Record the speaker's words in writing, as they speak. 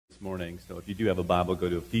this morning. So if you do have a Bible, go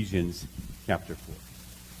to Ephesians chapter 4.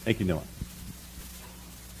 Thank you, Noah.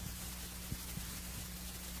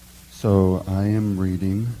 So I am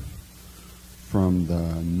reading from the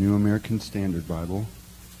New American Standard Bible,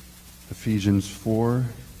 Ephesians 4,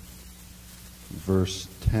 verse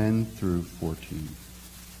 10 through 14.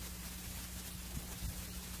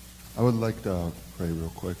 I would like to pray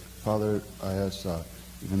real quick. Father, I ask,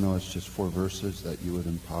 even though it's just 4 verses, that you would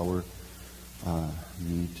empower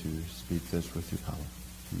me to speak this with your power.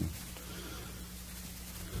 Amen.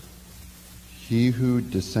 He who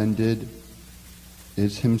descended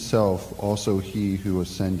is himself also he who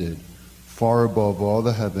ascended far above all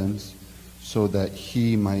the heavens, so that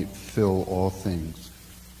he might fill all things.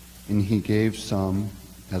 And he gave some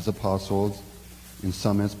as apostles, and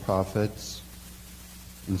some as prophets,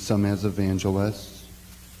 and some as evangelists,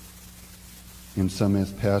 and some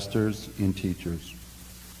as pastors and teachers,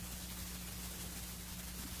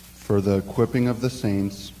 for the equipping of the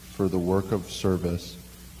saints, for the work of service,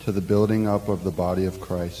 to the building up of the body of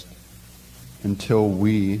Christ, until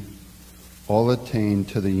we all attain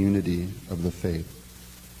to the unity of the faith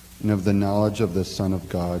and of the knowledge of the Son of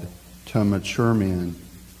God, to a mature man,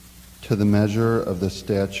 to the measure of the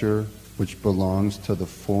stature which belongs to the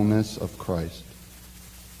fullness of Christ.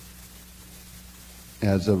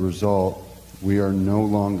 As a result, we are no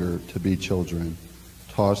longer to be children,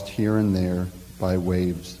 tossed here and there by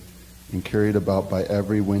waves and carried about by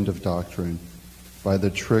every wind of doctrine, by the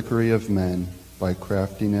trickery of men, by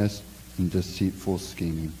craftiness and deceitful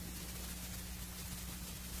scheming.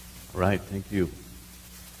 All right, thank you.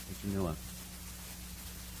 Thank you, Noah.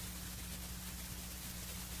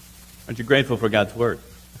 Aren't you grateful for God's Word?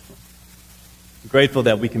 I'm grateful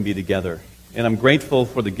that we can be together. And I'm grateful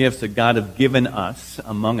for the gifts that God has given us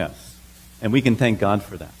among us. And we can thank God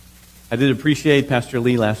for that. I did appreciate Pastor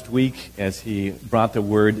Lee last week as he brought the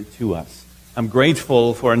Word to us. I'm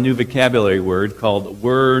grateful for a new vocabulary word called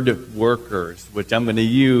word workers, which I'm going to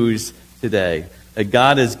use today. That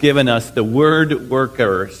God has given us the word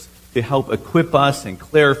workers to help equip us and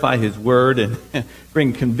clarify His Word and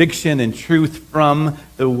bring conviction and truth from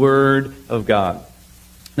the Word of God.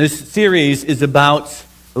 This series is about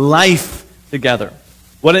life together.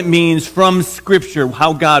 What it means from Scripture,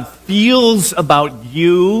 how God feels about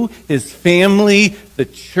you, His family, the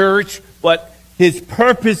church, what His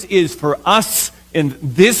purpose is for us in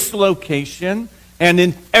this location and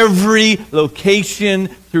in every location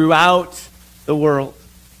throughout the world.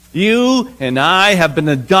 You and I have been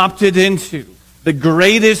adopted into the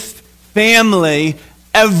greatest family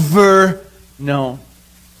ever known.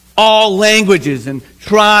 All languages and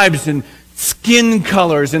tribes and skin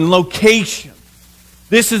colors and locations.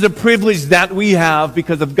 This is a privilege that we have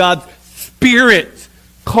because of God's Spirit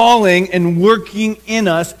calling and working in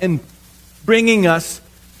us and bringing us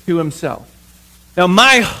to Himself. Now,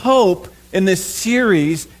 my hope in this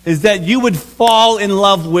series is that you would fall in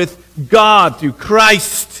love with God through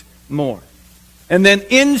Christ more. And then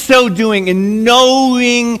in so doing, in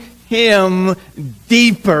knowing Him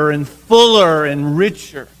deeper and fuller and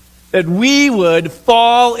richer, that we would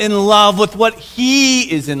fall in love with what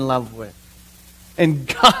He is in love with. And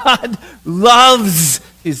God loves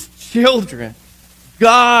His children.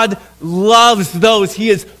 God loves those He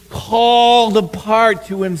has called apart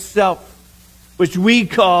to Himself, which we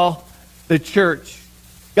call the church.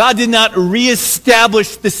 God did not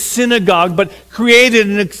reestablish the synagogue, but created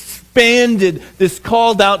and expanded this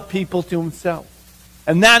called out people to Himself.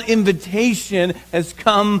 And that invitation has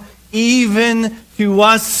come even to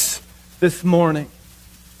us this morning.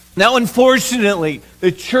 Now, unfortunately,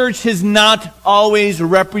 the church has not always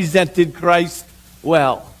represented Christ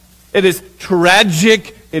well. It is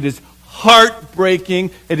tragic, it is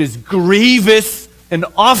heartbreaking, it is grievous, and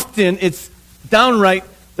often it's downright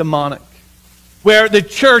demonic, where the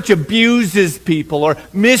church abuses people or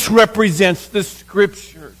misrepresents the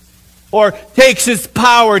Scriptures or takes its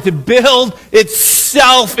power to build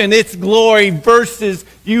itself and its glory versus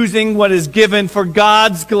using what is given for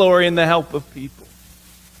God's glory and the help of people.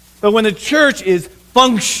 But when the church is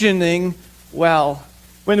functioning well,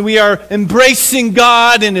 when we are embracing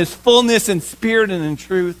God in His fullness and spirit and in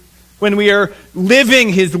truth, when we are living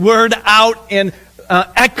His Word out and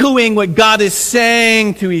echoing what God is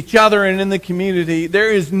saying to each other and in the community,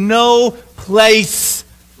 there is no place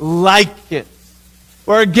like it.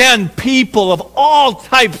 Where again, people of all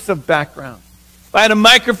types of backgrounds. If I had a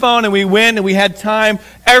microphone and we went and we had time,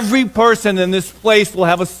 every person in this place will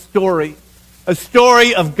have a story. A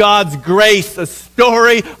story of God's grace, a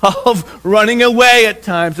story of running away at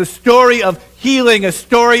times, a story of healing, a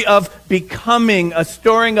story of becoming, a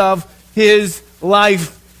story of His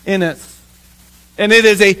life in us. And it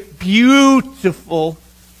is a beautiful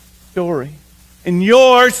story. And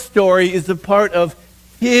your story is a part of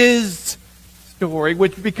His story,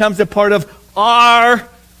 which becomes a part of our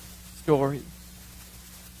story,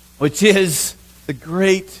 which is the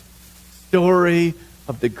great story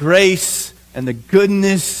of the grace and the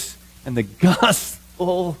goodness and the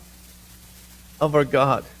gospel of our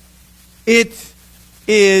God. It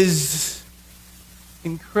is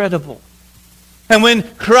incredible. And when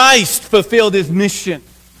Christ fulfilled His mission,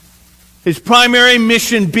 His primary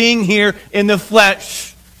mission being here in the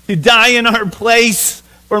flesh, to die in our place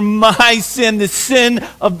for my sin, the sin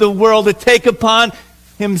of the world, to take upon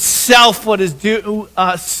Himself what is due to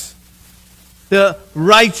us, the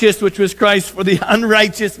righteous, which was Christ, for the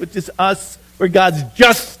unrighteous, which is us, where God's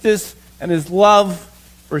justice and His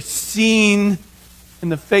love were seen in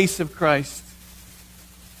the face of Christ.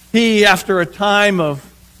 He, after a time of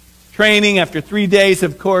training, after 3 days,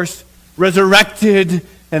 of course, resurrected,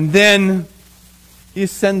 and then He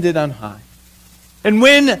ascended on high. And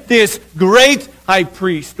when this great high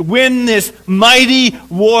priest, when this mighty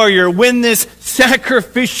warrior, when this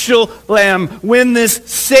sacrificial lamb, when this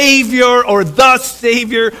Savior or the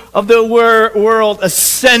Savior of the world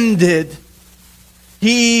ascended,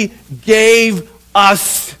 He gave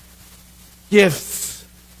us gifts,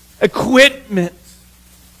 equipment,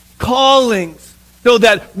 callings, so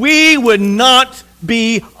that we would not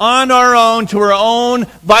be on our own to our own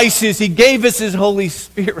vices. He gave us His Holy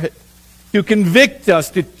Spirit to convict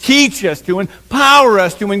us, to teach us, to empower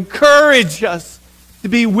us, to encourage us, to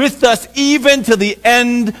be with us even to the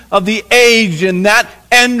end of the age. And that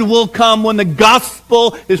end will come when the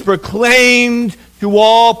gospel is proclaimed to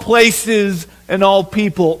all places and all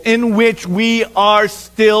people, in which we are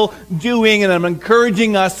still doing, and I'm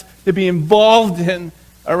encouraging us to be involved in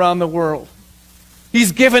around the world.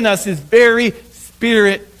 He's given us His very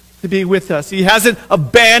Spirit to be with us. He hasn't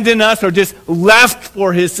abandoned us or just left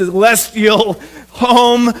for His celestial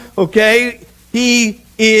home, okay? He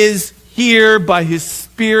is here by His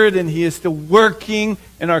Spirit, and He is still working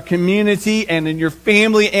in our community and in your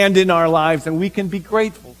family and in our lives, and we can be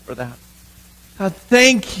grateful for that. God,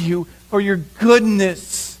 thank You for Your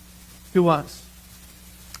goodness to us.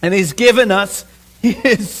 And He's given us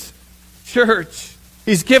His church.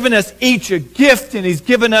 He's given us each a gift, and He's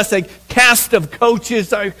given us a cast of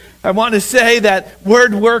coaches. I want to say that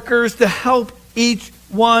word workers to help each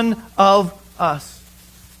one of us.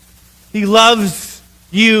 He loves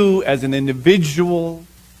you as an individual.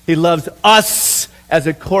 He loves us as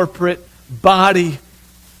a corporate body.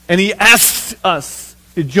 And He asks us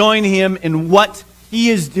to join Him in what He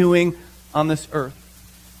is doing on this earth.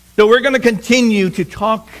 So we're going to continue to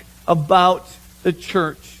talk about the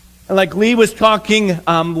church. And like Lee was talking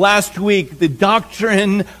last week, the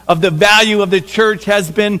doctrine of the value of the church has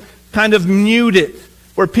been kind of muted,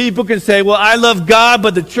 where people can say, well, I love God,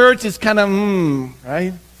 but the church is kind of,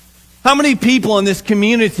 right? How many people in this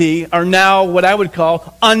community are now what I would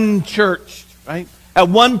call unchurched, right? At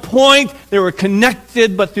one point, they were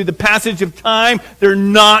connected, but through the passage of time, they're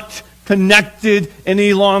not connected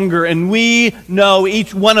any longer. And we know,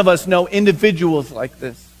 each one of us know individuals like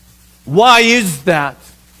this. Why is that?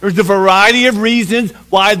 There's a variety of reasons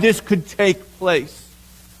why this could take place.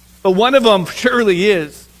 But one of them surely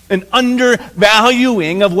is an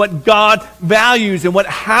undervaluing of what God values and what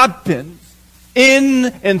happens in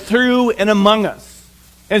and through and among us.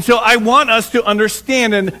 And so I want us to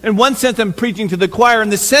understand, and in one sense I'm preaching to the choir in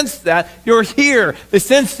the sense that you're here, the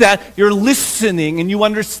sense that you're listening and you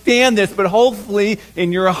understand this, but hopefully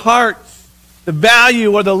in your hearts, the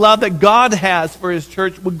value or the love that God has for His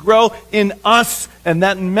church would grow in us, and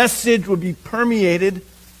that message would be permeated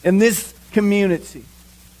in this community.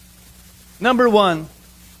 Number one,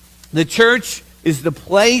 the church is the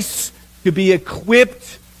place to be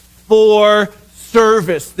equipped for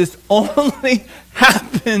service. This only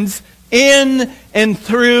happens in and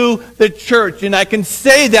through the church. And I can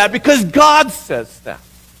say that because God says that.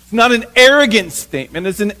 It's not an arrogant statement.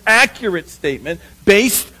 It's an accurate statement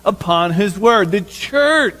based upon His Word. The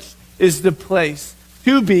church is the place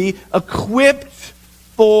to be equipped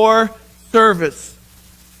for service.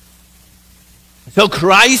 So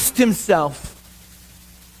Christ Himself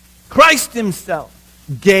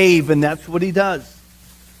gave, and that's what He does.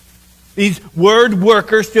 These word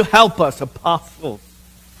workers to help us, apostles,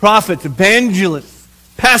 prophets, evangelists,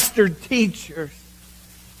 pastor, teachers,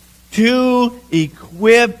 to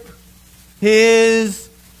equip His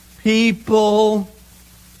people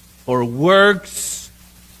for works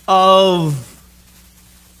of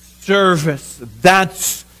service.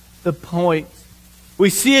 That's the point. We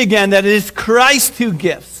see again that it is Christ who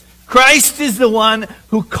gives. Christ is the one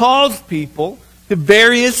who calls people to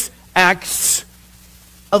various acts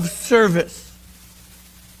of service.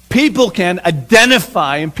 People can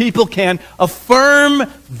identify and people can affirm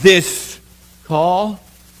this call,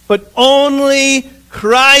 but only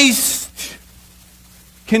Christ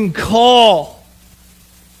can call.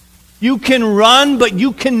 You can run, but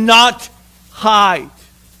you cannot hide.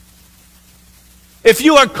 If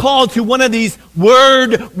you are called to one of these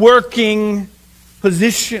word-working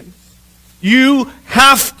positions, you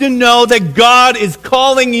have to know that God is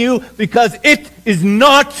calling you because it is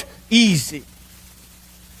not easy.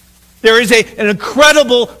 There is an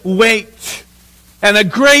incredible weight and a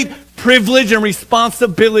great privilege and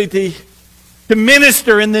responsibility to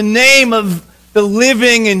minister in the name of the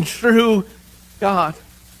living and true God.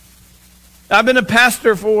 I've been a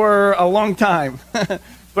pastor for a long time,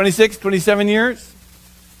 26, 27 years.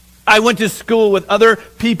 I went to school with other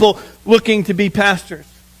people looking to be pastors.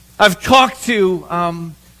 I've talked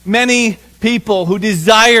to many people who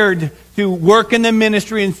desired to work in the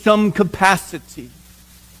ministry in some capacity.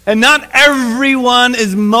 And not everyone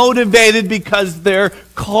is motivated because they're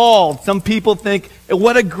called. Some people think,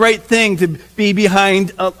 what a great thing to be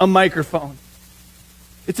behind a microphone.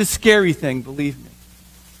 It's a scary thing, believe me.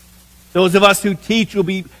 Those of us who teach will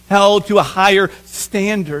be held to a higher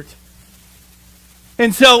standard.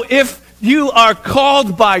 And so if you are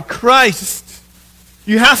called by Christ,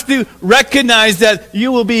 you have to recognize that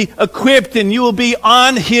you will be equipped and you will be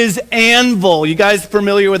on his anvil. You guys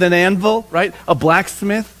familiar with an anvil, right? A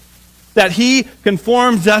blacksmith. That he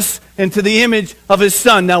conforms us into the image of his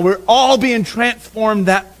Son. Now we're all being transformed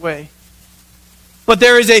that way. But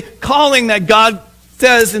there is a calling that God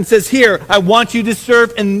says, here, I want you to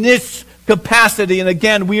serve in this capacity. And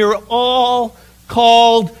again, we are all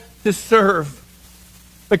called to serve.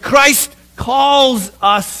 But Christ calls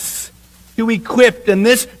us to equip, and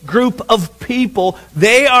this group of people,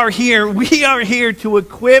 they are here, we are here to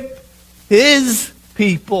equip his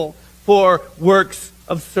people for works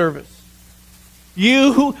of service.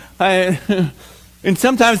 And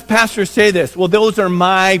sometimes pastors say this, well, those are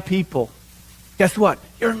my people. Guess what?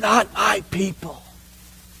 You're not my people.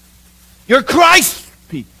 You're Christ's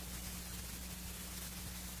people.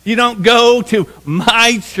 You don't go to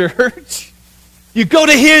my church. You go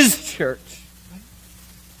to his church.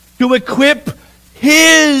 To equip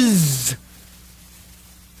his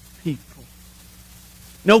people.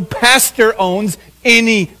 No pastor owns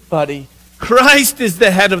anybody. Christ is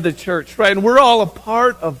the head of the church, right? And we're all a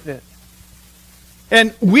part of it.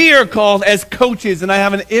 And we are called as coaches, and I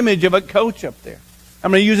have an image of a coach up there.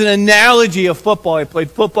 I'm going to use an analogy of football. I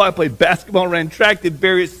played football, I played basketball, ran track, did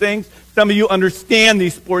various things. Some of you understand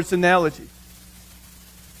these sports analogies.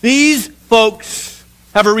 These folks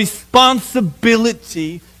have a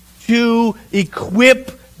responsibility to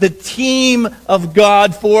equip the team of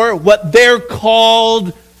God for what they're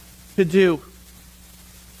called to do.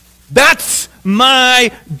 That's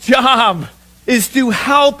my job, is to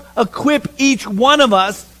help equip each one of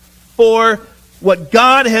us for what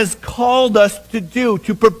God has called us to do,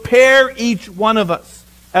 to prepare each one of us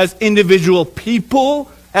as individual people,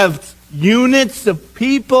 as units of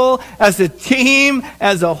people, as a team,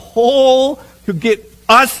 as a whole, to get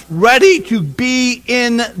us ready to be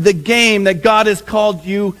in the game that God has called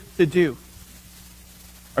you to do.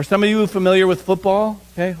 Are some of you familiar with football?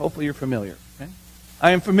 Okay, hopefully you're familiar. Okay?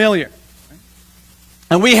 I am familiar. Okay?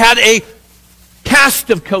 And we had a cast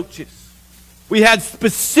of coaches. We had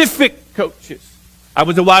specific coaches. I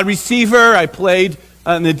was a wide receiver. I played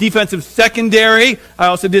in the defensive secondary. I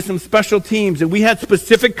also did some special teams. And we had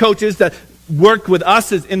specific coaches that worked with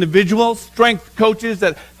us as individuals, strength coaches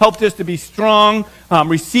that helped us to be strong,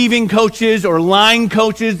 receiving coaches or line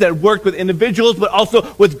coaches that worked with individuals, but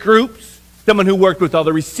also with groups. Someone who worked with all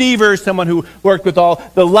the receivers, someone who worked with all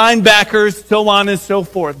the linebackers, so on and so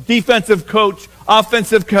forth. Defensive coach,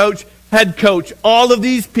 offensive coach, head coach. All of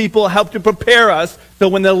these people helped to prepare us so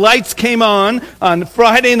when the lights came on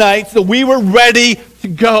Friday night, so we were ready to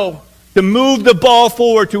go, to move the ball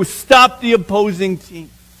forward, to stop the opposing team.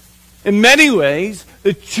 In many ways,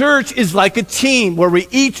 the church is like a team where we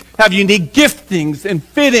each have unique giftings and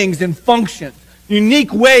fittings and functions,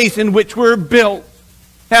 unique ways in which we're built.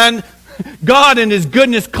 And God in his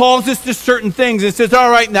goodness calls us to certain things and says, all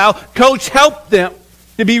right now, coach, help them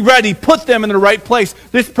to be ready. Put them in the right place.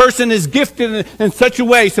 This person is gifted in such a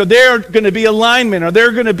way, so they're going to be a lineman, or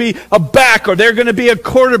they're going to be a back, or they're going to be a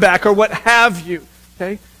quarterback, or what have you.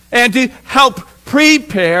 Okay? And to help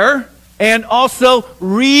prepare and also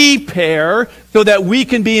repair so that we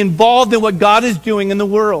can be involved in what God is doing in the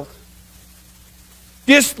world.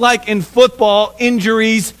 Just like in football,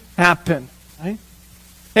 injuries happen. Right?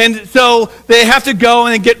 And so they have to go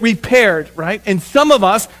and get repaired, right? And some of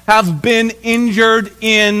us have been injured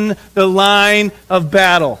in the line of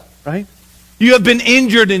battle, right? You have been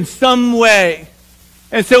injured in some way.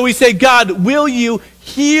 And so we say, God, will you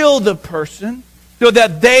heal the person so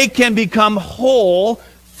that they can become whole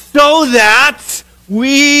so that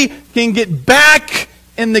we can get back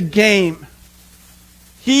in the game?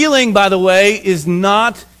 Healing, by the way, is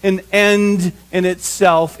not an end in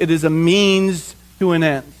itself. It is a means to an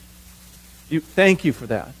end. Thank you for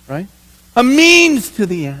that, right? A means to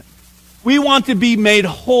the end. We want to be made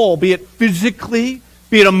whole, be it physically,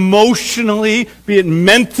 be it emotionally, be it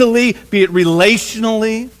mentally, be it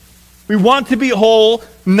relationally. We want to be whole,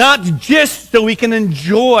 not just so we can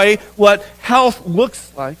enjoy what health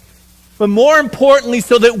looks like, but more importantly,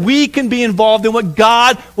 so that we can be involved in what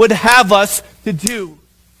God would have us to do.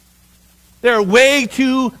 There are way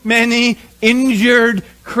too many injured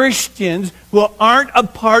Christians who aren't a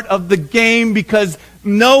part of the game because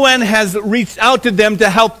no one has reached out to them to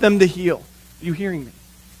help them to heal. Are you hearing me?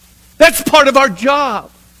 That's part of our job.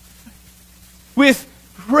 With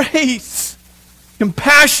grace,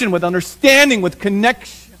 compassion, with understanding, with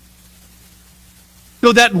connection,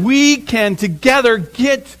 so that we can together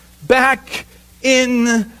get back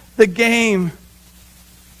in the game.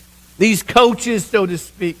 These coaches, so to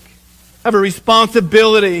speak, have a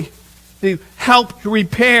responsibility to help to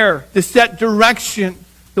repair, to set direction,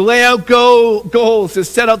 to lay out goals, to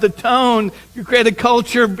set out the tone, to create a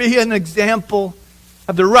culture, be an example,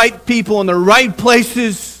 have the right people in the right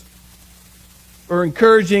places for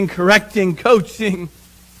encouraging, correcting, coaching,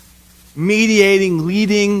 mediating,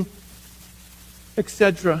 leading,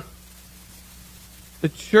 etc. The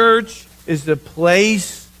church is the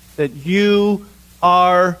place that you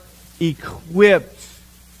are equipped.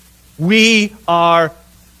 We are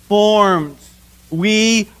formed.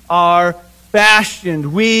 We are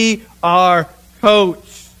fashioned. We are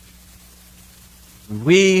coached.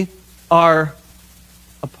 We are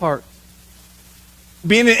a part.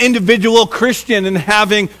 Being an individual Christian and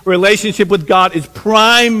having a relationship with God is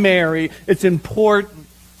primary. It's important.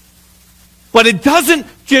 But it doesn't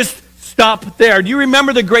just stop there. Do you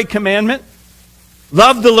remember the great commandment?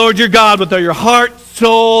 Love the Lord your God with all your heart,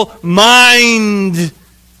 soul, mind,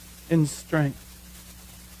 and strength.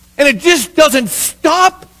 And it just doesn't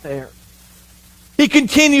stop there. He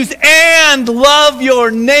continues, and love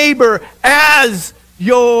your neighbor as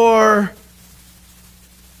yourself.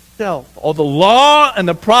 All the law and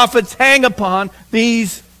the prophets hang upon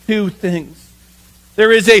these two things.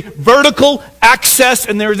 There is a vertical access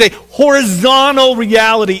and there is a horizontal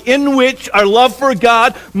reality in which our love for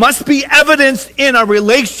God must be evidenced in our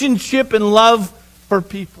relationship and love for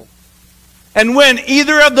people. And when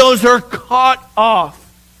either of those are caught off,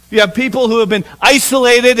 you have people who have been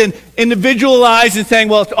isolated and individualized and saying,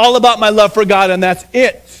 well, it's all about my love for God and that's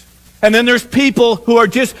it. And then there's people who are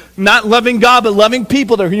just not loving God but loving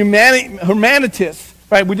people. They're humanitists.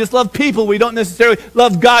 Right? We just love people. We don't necessarily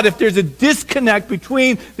love God. If there's a disconnect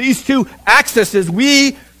between these two accesses,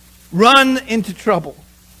 we run into trouble.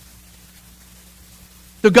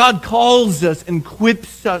 So God calls us and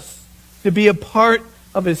equips us to be a part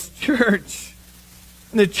of His church.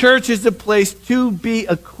 And the church is a place to be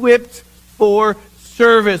equipped for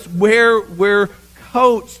service, where we're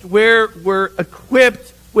coached, where we're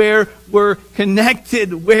equipped, where we're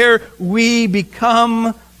connected, where we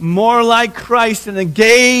become more like Christ and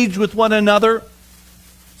engage with one another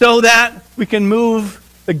so that we can move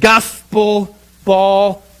the gospel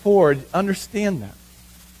ball forward. Understand that.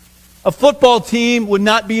 A football team would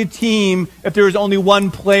not be a team if there was only one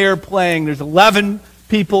player playing. There's 11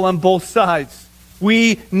 people on both sides.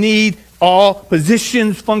 We need all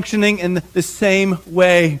positions functioning in the same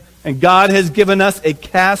way. And God has given us a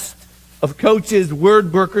cast of coaches,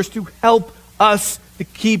 word workers to help us to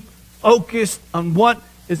keep focused on what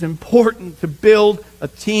is important to build a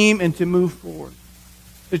team and to move forward.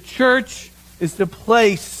 The church is the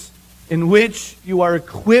place in which you are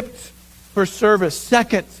equipped for service.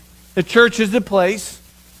 Second, the church is the place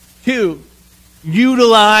to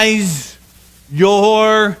utilize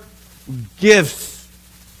your gifts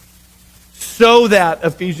so that,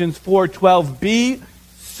 Ephesians 4:12b,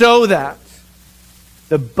 so that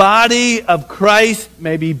the body of Christ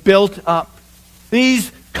may be built up.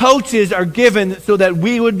 These coaches are given so that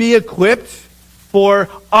we would be equipped for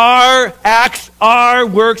our acts, our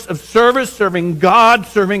works of service, serving God,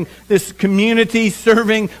 serving this community,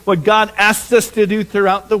 serving what God asks us to do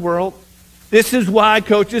throughout the world. This is why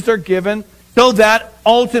coaches are given, so that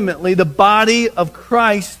ultimately the body of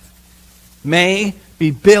Christ may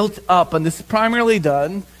be built up. And this is primarily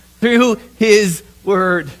done through His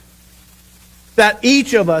Word. that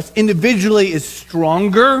each of us individually is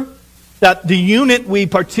stronger, that the unit we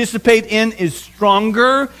participate in is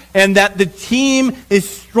stronger, and that the team is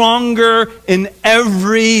stronger in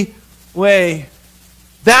every way.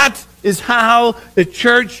 That is how the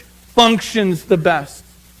church functions the best.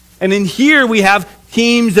 And in here we have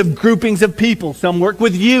teams of groupings of people. Some work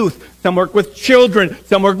with youth, some work with children,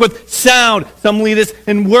 some work with sound, some lead us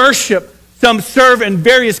in worship, some serve in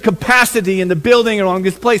various capacity in the building along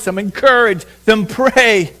this place, some encourage, some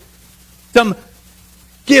pray, some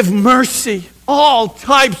give mercy. All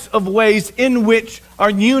types of ways in which our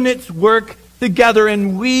units work together,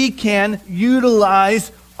 and we can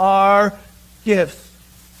utilize our gifts.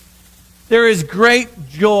 There is great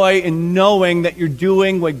joy in knowing that you're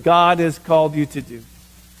doing what God has called you to do.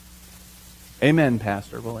 Amen,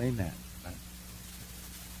 Pastor. Well, amen.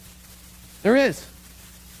 There is.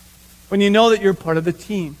 When you know that you're part of the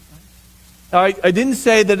team. Now, I didn't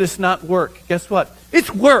say that it's not work. Guess what?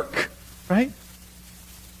 It's work, right?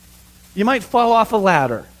 You might fall off a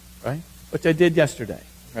ladder, right? Which I did yesterday,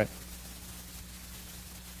 right?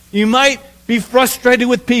 You might be frustrated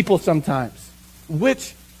with people sometimes,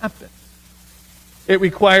 which happens. It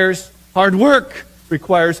requires hard work,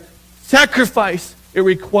 requires sacrifice, it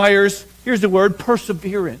requires, here's the word,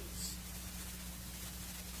 perseverance.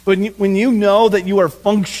 When you know that you are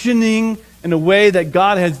functioning in a way that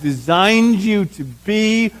God has designed you to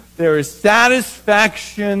be, there is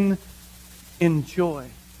satisfaction in joy.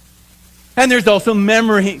 And there's also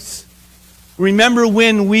memories. Remember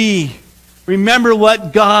when we, remember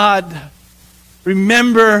what God,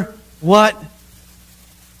 remember what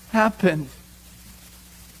happened.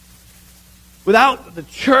 Without the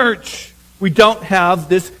church, we don't have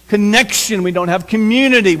this connection. We don't have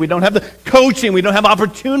community. We don't have the coaching. We don't have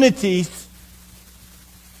opportunities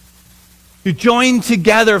to join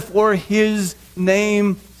together for His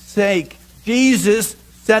name's sake. Jesus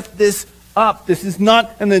set this up. This is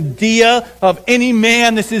not an idea of any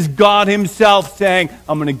man. This is God Himself saying,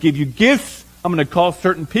 I'm going to give you gifts. I'm going to call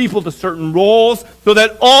certain people to certain roles so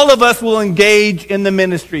that all of us will engage in the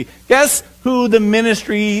ministry. Guess who the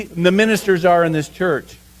ministers are in this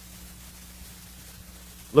church?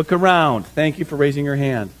 Look around. Thank you for raising your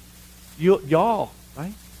hand. Y'all,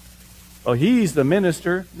 right? Oh, he's the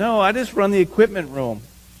minister. No, I just run the equipment room.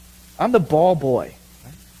 I'm the ball boy.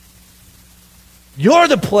 Right? You're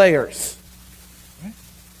the players. Right?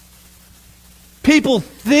 People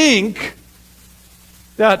think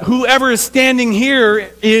that whoever is standing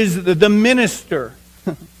here is the minister.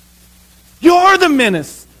 You're the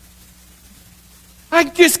minister. I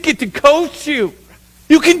just get to coach you.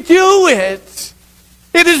 You can do it.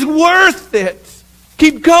 It is worth it.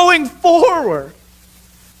 Keep going forward.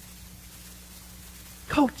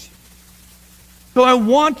 Coach. So I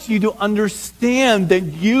want you to understand that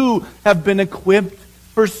you have been equipped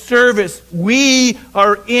for service. We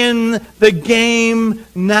are in the game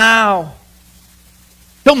now.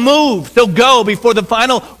 Don't move. Don't go before the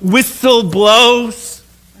final whistle blows.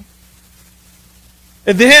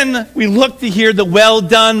 And then we look to hear the well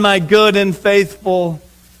done, my good and faithful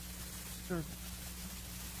servant.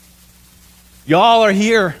 Y'all are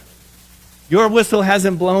here. Your whistle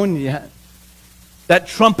hasn't blown yet. That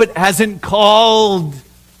trumpet hasn't called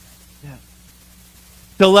yet.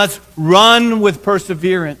 So let's run with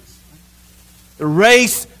perseverance. The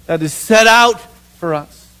race that is set out for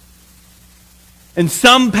us. And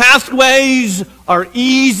some pathways are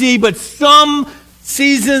easy, but some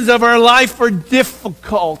seasons of our life are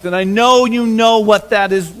difficult. And I know you know what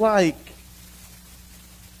that is like.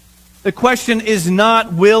 The question is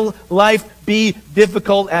not, will life be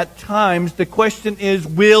difficult at times? The question is,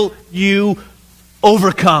 will you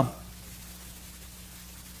overcome?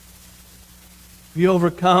 We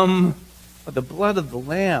overcome by the blood of the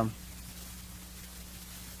Lamb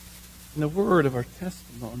and the word of our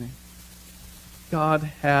testimony. God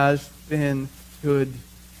has been good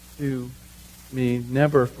to me,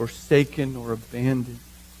 never forsaken or abandoned.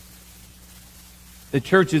 The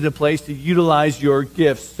church is a place to utilize your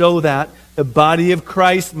gifts so that the body of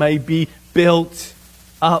Christ may be built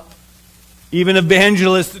up. Even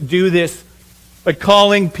evangelists do this by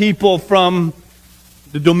calling people from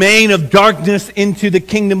the domain of darkness into the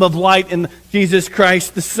kingdom of light in Jesus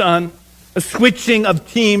Christ the Son. A switching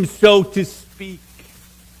of teams, so to speak.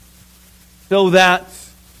 So that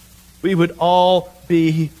we would all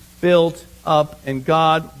be built up and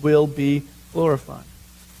God will be glorified.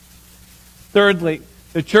 Thirdly,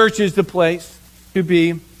 the church is the place to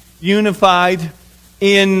be unified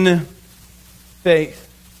in faith.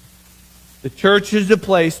 The church is the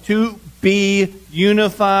place to be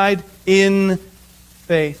unified in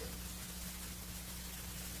faith.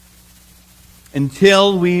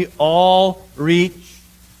 until we all reach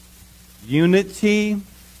unity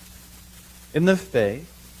in the faith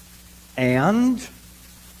and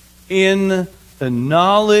in the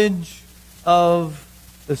knowledge of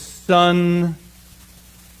the Son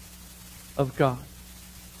of God.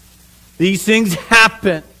 These things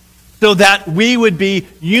happen so that we would be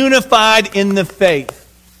unified in the faith.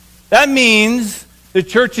 That means the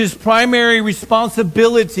church's primary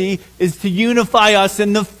responsibility is to unify us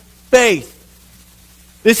in the faith.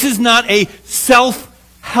 This is not a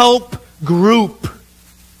self-help group,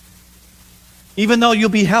 even though you'll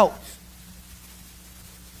be helped.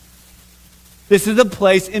 This is a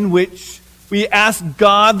place in which we ask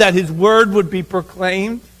God that His Word would be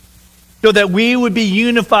proclaimed so that we would be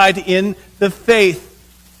unified in the faith.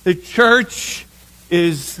 The church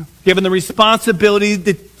is given the responsibility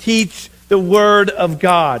to teach the Word of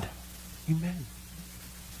God. Amen.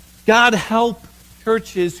 God help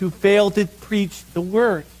churches who fail to preach the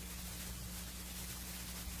Word.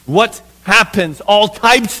 What happens? All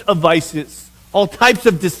types of vices, all types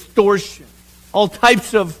of distortion, all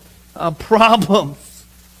types of problems.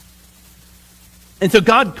 And so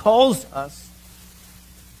God calls us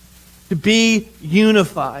to be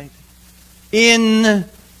unified in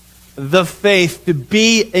the faith, to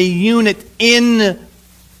be a unit in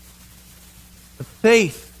the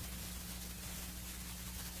faith.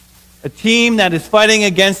 A team that is fighting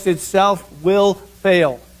against itself will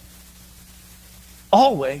fail.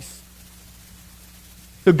 Always.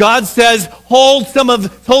 So God says, hold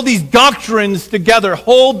these doctrines together.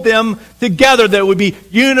 Hold them together that would be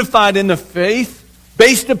unified in the faith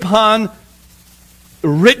based upon the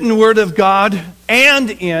written Word of God and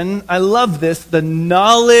in, I love this, the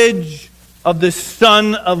knowledge of the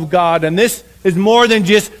Son of God. And this is more than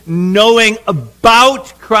just knowing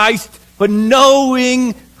about Christ, but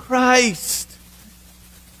knowing Christ.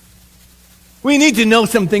 We need to know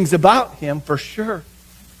some things about Him for sure.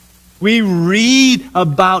 We read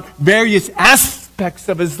about various aspects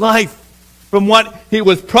of His life, from what He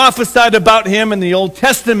was prophesied about Him in the Old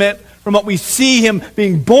Testament, from what we see Him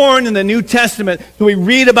being born in the New Testament, so we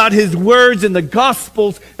read about His words in the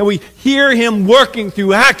Gospels, and we hear Him working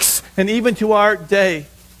through Acts and even to our day.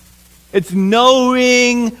 It's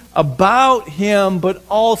knowing about Him, but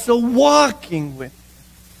also walking with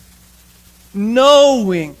Him.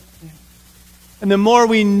 Knowing. And the more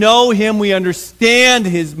we know Him, we understand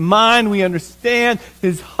His mind, we understand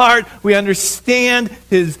His heart, we understand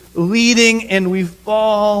His leading, and we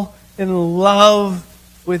fall in love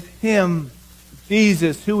with Him.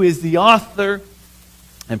 Jesus, who is the author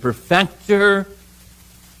and perfecter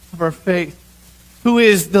of our faith, who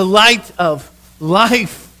is the light of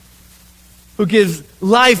life, who gives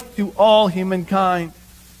life to all humankind.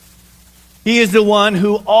 He is the one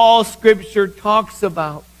who all Scripture talks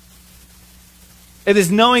about. It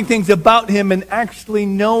is knowing things about Him and actually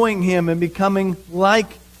knowing Him and becoming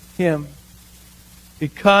like Him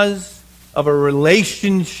because of a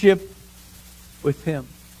relationship with Him.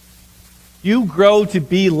 You grow to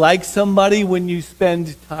be like somebody when you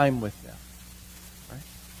spend time with them. Right?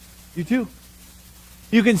 You do.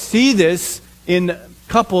 You can see this in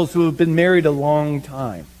couples who have been married a long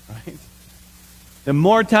time. Right? The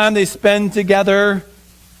more time they spend together,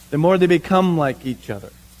 the more they become like each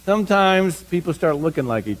other. Sometimes people start looking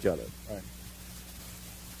like each other. Right?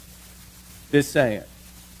 Just saying.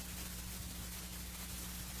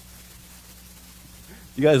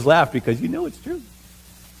 You guys laugh because you know it's true.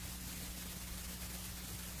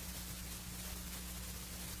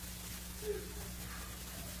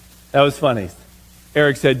 That was funny.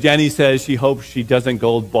 Eric said, Jenny says she hopes she doesn't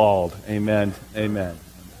go bald. Amen. Amen.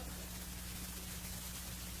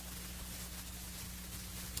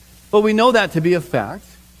 But we know that to be a fact.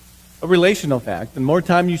 A relational fact. The more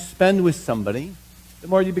time you spend with somebody, the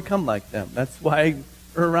more you become like them. That's why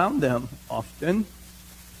we're around them often.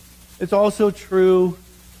 It's also true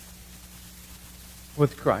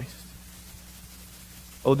with Christ.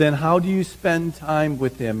 Oh, then how do you spend time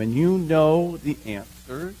with Him? And you know the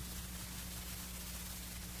answers.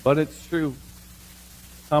 But it's true.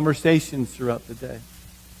 Conversations throughout the day.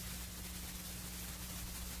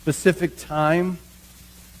 Specific time,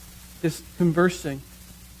 just conversing.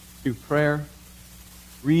 Through prayer,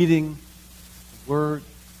 reading the Word,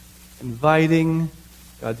 inviting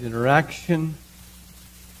God's interaction.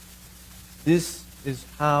 This is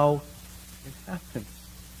how it happens.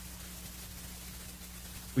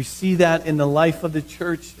 We see that in the life of the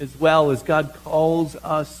church as well, as God calls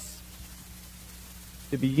us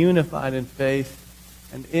to be unified in faith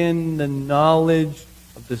and in the knowledge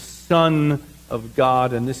of the Son of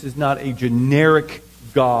God. And this is not a generic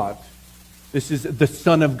God. This is the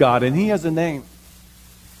Son of God, and he has a name.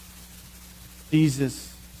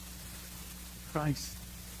 Jesus Christ.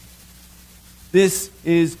 This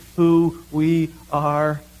is who we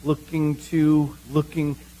are looking to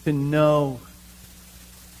know.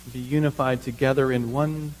 Be unified together in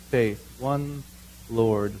one faith, one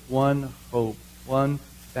Lord, one hope, one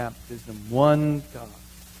baptism, one God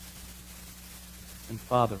and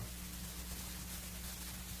Father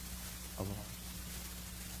alone.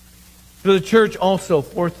 For the church also,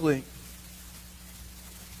 fourthly,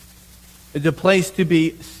 is a place to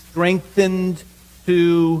be strengthened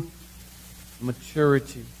to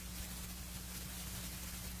maturity.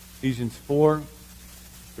 Ephesians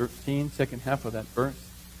 4:13, second half of that verse.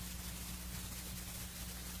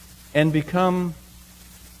 And become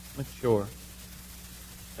mature,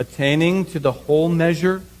 attaining to the whole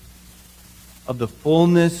measure of the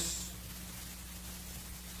fullness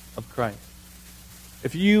of Christ.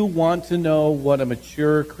 If you want to know what a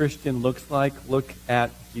mature Christian looks like, look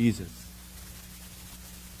at Jesus.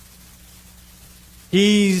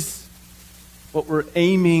 He's what we're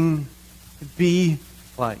aiming to be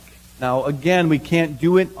like. Now, again, we can't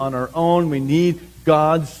do it on our own. We need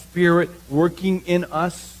God's Spirit working in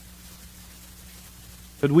us.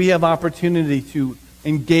 But we have opportunity to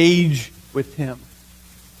engage with Him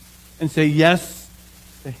and say yes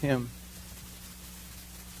to Him.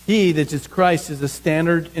 He, that is Christ, is the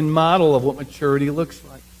standard and model of what maturity looks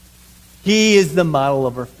like. He is the model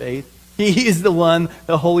of our faith. He is the one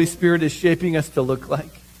the Holy Spirit is shaping us to look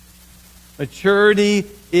like. Maturity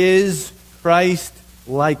is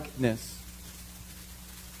Christ-likeness.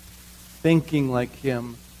 Thinking like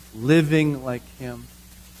Him, living like Him.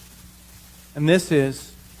 And this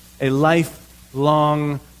is a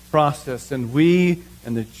lifelong process. And we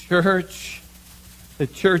and the church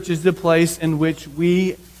is the place in which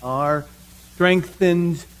we are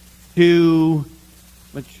strengthened to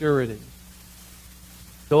maturity.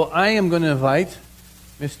 So I am going to invite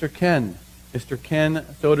Mr. Ken. Mr. Ken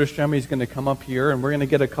Soderstrom is going to come up here, and we're going to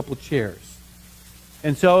get a couple chairs.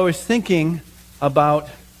 And so I was thinking about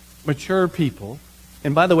mature people.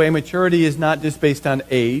 And by the way, maturity is not just based on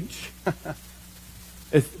age.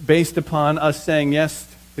 It's based upon us saying yes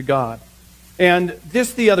to God. And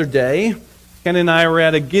just the other day, Ken and I were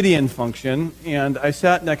at a Gideon function, and I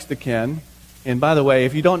sat next to Ken. And by the way,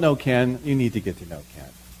 if you don't know Ken, you need to get to know Ken.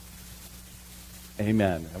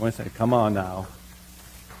 Amen. I want to say, come on now.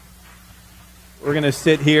 We're going to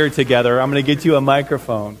sit here together. I'm going to get you a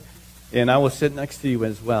microphone, and I will sit next to you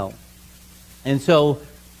as well. And so,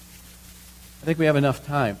 I think we have enough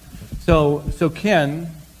time. So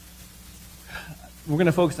Ken, we're going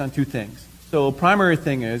to focus on two things. So primary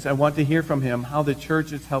thing is, I want to hear from him how the church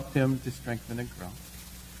has helped him to strengthen and grow.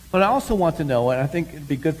 But I also want to know, and I think it'd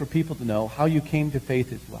be good for people to know, how you came to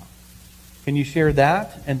faith as well. Can you share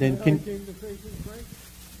that? And then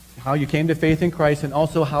how you came to faith in Christ, and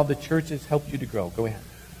also how the church has helped you to grow. Go ahead.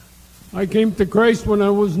 I came to Christ when I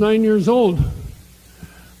was 9 years old.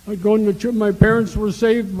 I'd gone to church. My parents were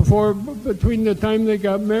saved between the time they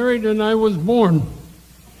got married and I was born.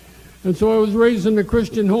 And so I was raised in a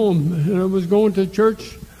Christian home, and I was going to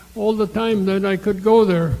church all the time that I could go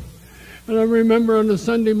there. And I remember on a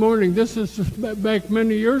Sunday morning, this is back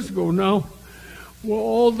many years ago now, well,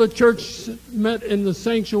 all the church met in the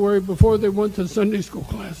sanctuary before they went to Sunday school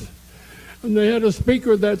class. And they had a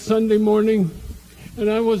speaker that Sunday morning, and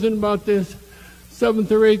I was in about the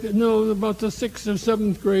about the 6th or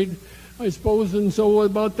 7th grade, I suppose. And so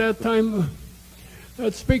about that time,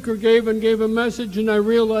 that speaker gave a message, and I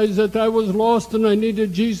realized that I was lost and I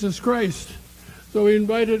needed Jesus Christ. So he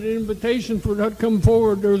invited an invitation for that to come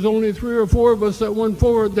forward. There was only 3 or 4 of us that went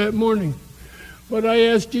forward that morning. But I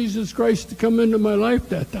asked Jesus Christ to come into my life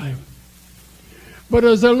that time. But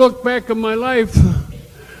as I look back at my life,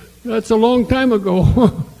 that's a long time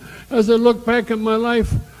ago. As I look back at my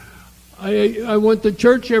life, I went to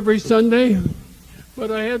church every Sunday.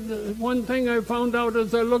 But I had one thing I found out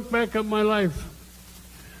as I look back at my life.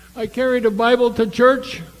 I carried a Bible to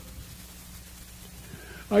church.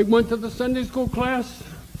 I went to the Sunday school class.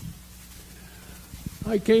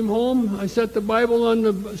 I came home. I set the Bible on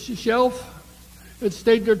the shelf. It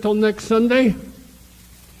stayed there till next Sunday.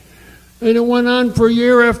 And it went on for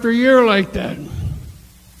year after year like that.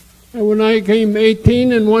 And when I came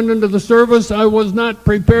 18 and went into the service, I was not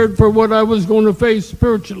prepared for what I was going to face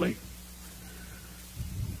spiritually.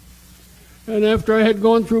 And after I had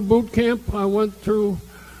gone through boot camp, I went through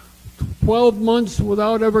 12 months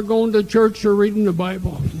without ever going to church or reading the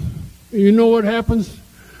Bible. You know what happens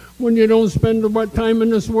when you don't spend much time in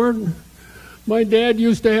this Word? My dad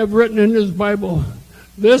used to have written in his Bible,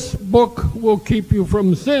 "This book will keep you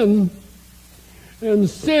from sin And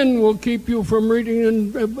sin will keep you from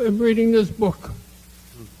reading this book.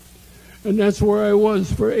 And that's where I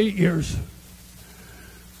was for 8 years.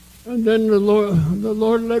 And then the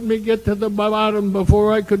Lord let me get to the bottom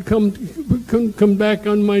before I could come back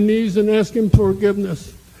on my knees and ask him for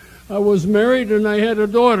forgiveness. I was married and I had a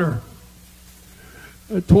daughter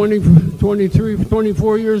at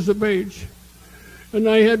 24 years of age. And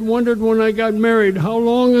I had wondered when I got married, how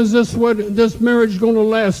long is this marriage going to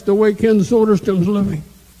last the way Ken Soderstrom's living?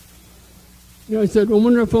 And I said, I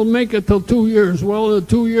wonder if he'll make it till 2 years. Well, in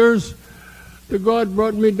 2 years, the God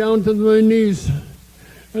brought me down to my knees.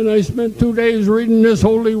 And I spent 2 days reading this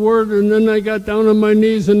holy word, and then I got down on my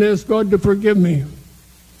knees and asked God to forgive me.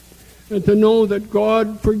 And to know that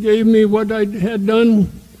God forgave me what I had done,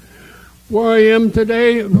 where I am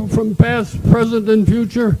today, from past, present, and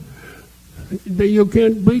future, that you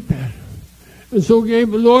can't beat that. And so the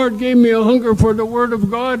Lord gave me a hunger for the Word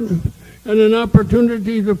of God and an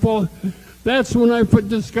opportunity to fall. That's when I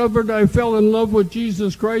discovered I fell in love with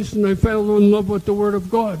Jesus Christ, and I fell in love with the Word of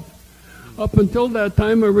God. Up until that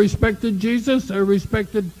time, I respected Jesus, I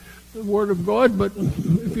respected the Word of God, but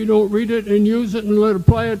if you don't read it and use it and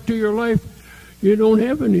apply it to your life, you don't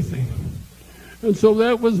have anything. And so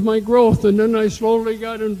that was my growth, and then I slowly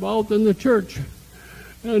got involved in the church.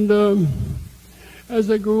 And as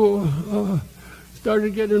I grew,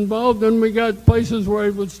 started getting involved, then we got places where I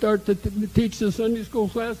would start to teach the Sunday school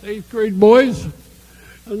class, 8th grade boys.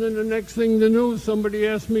 And then the next thing they knew, somebody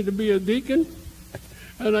asked me to be a deacon.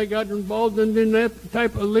 And I got involved in that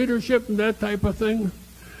type of leadership and that type of thing.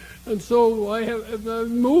 And so I have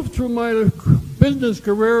moved through my business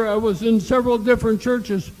career. I was in several different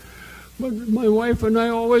churches. But my wife and I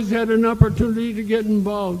always had an opportunity to get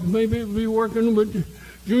involved. Maybe it'd be working with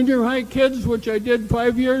junior high kids, which I did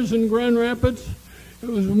 5 years in Grand Rapids. It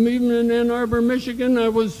was even in Ann Arbor, Michigan.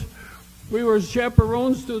 We were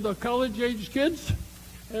chaperones to the college-age kids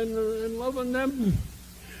and loving them.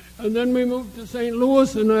 And then we moved to St.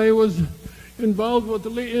 Louis, and I was involved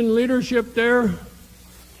in leadership there.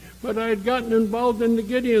 But I had gotten involved in the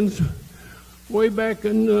Gideons way back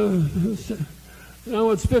in,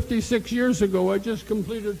 now it's 56 years ago. I just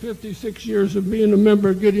completed 56 years of being a member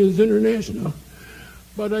of Gideons International.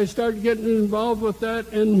 But I started getting involved with that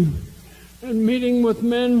and meeting with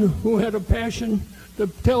men who had a passion to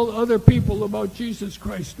tell other people about Jesus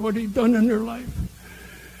Christ, what he'd done in their life.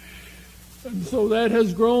 And so that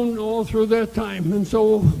has grown all through that time. And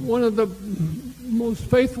so one of the most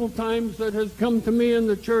faithful times that has come to me in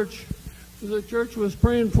the church was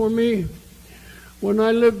praying for me. When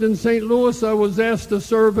I lived in St. Louis, I was asked to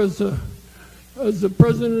serve as the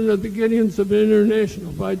president of the Gideons of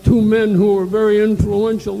International by two men who were very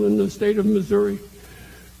influential in the state of Missouri.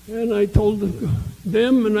 And I told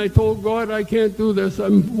them and I told God, I can't do this.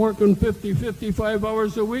 I'm working 55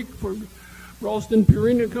 hours a week for Ralston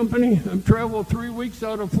Purina Company. I've traveled 3 weeks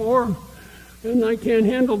out of 4, and I can't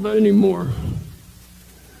handle that anymore.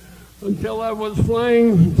 Until I was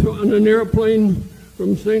flying on an airplane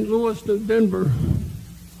from St. Louis to Denver.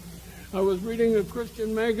 I was reading a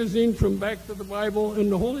Christian magazine from Back to the Bible,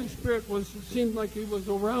 and the Holy Spirit seemed like he was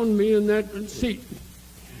around me in that seat.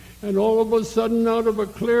 And all of a sudden, out of a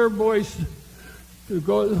clear voice, the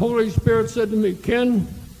Holy Spirit said to me, Ken,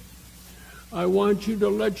 I want you to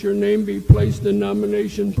let your name be placed in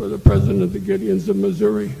nomination for the president of the Gideons of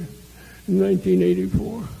Missouri in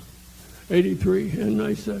 1983. And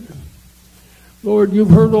I said, Lord, you've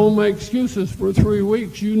heard all my excuses for 3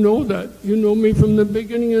 weeks. You know that. You know me from the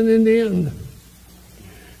beginning and in the end.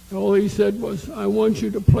 All he said was, I want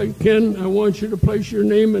you to Ken, I want you to place your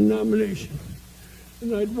name in nomination.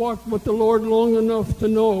 And I'd walked with the Lord long enough to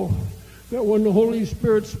know that when the Holy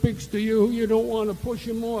Spirit speaks to you, you don't want to push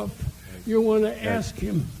him off. You want to ask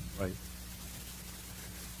him. Right.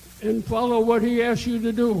 And follow what he asks you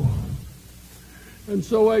to do. And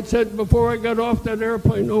so I said before I got off that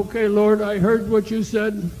airplane, okay, Lord, I heard what you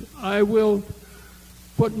said. I will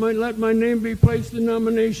let my name be placed in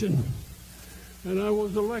nomination. And I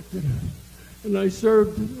was elected. And I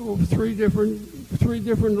served three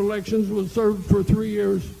different elections, was served for 3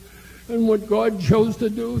 years. And what God chose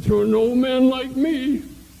to do through an old man like me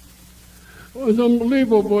was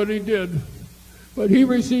unbelievable what he did. But he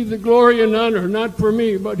received the glory and honor, not for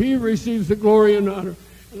me, but he receives the glory and honor.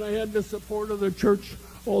 And I had the support of the church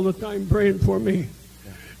all the time praying for me.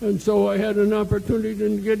 And so I had an opportunity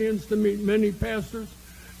in Gideons to meet many pastors.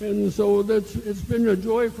 And so it's been a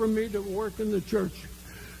joy for me to work in the church.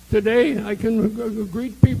 Today I can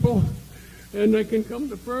greet people, and I can come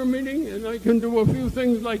to prayer meeting, and I can do a few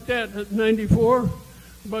things like that at 94.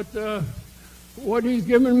 But what he's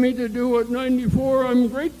given me to do at 94, I'm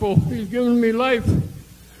grateful. He's given me life.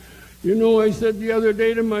 You know, I said the other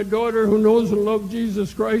day to my daughter, who knows and loves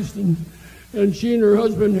Jesus Christ, and she and her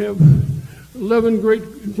husband have 11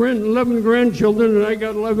 grandchildren, and I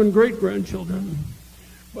got 11 great-grandchildren.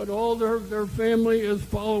 But all their family is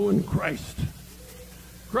following Christ.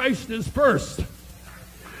 Christ is first.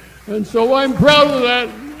 And so I'm proud of that.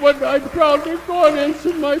 But I'm proud that God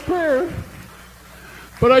answered my prayer.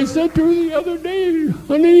 But I said to her the other day,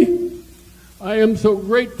 honey, I am so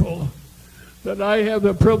grateful that I have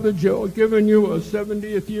the privilege of giving you a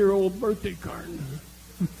 70th-year-old birthday card.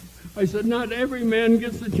 I said, not every man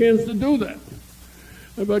gets the chance to do that.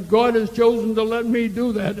 But God has chosen to let me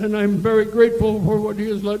do that, and I'm very grateful for what he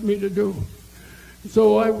has let me to do.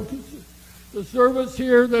 So the service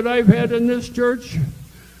here that I've had in this church,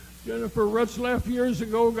 Jennifer Rutzlaff years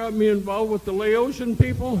ago got me involved with the Laotian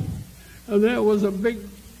people, and that was a big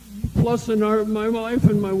plus in my life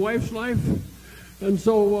and my wife's life. And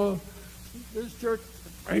so this church,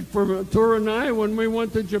 right for Tura and I, when we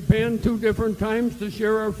went to Japan 2 different times to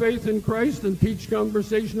share our faith in Christ and teach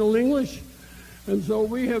conversational English. And so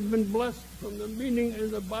we have been blessed from the meeting in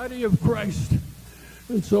the body of Christ.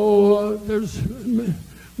 And so there's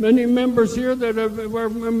many members here that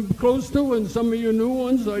I'm close to, and some of you new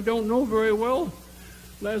ones I don't know very well.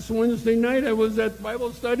 Last Wednesday night I was at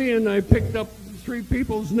Bible study, and I picked up 3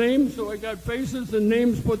 people's names, so I got faces and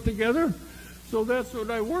names put together. So that's what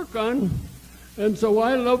I work on. And so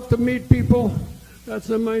I love to meet people. That's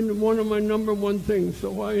one of my number 1 things.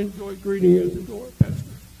 So I enjoy greeting you at the door, Pastor.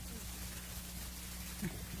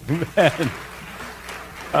 Amen.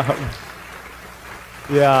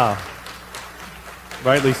 Yeah.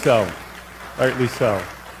 Rightly so. Rightly so.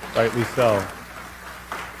 Rightly so.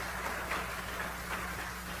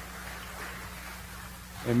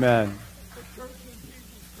 Amen.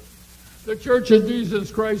 The Church of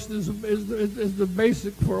Jesus Christ is the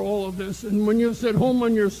basic for all of this. And when you sit home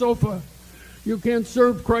on your sofa, you can't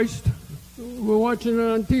serve Christ. We're watching it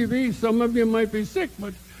on TV. Some of you might be sick,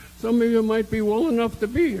 but some of you might be well enough to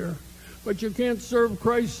be here. But you can't serve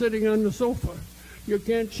Christ sitting on the sofa. You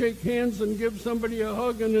can't shake hands and give somebody a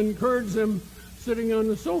hug and encourage them sitting on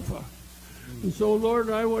the sofa. And so,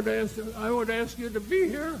 Lord, I would ask you to be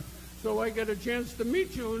here so I get a chance to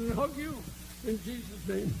meet you and hug you. In Jesus'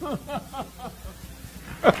 name.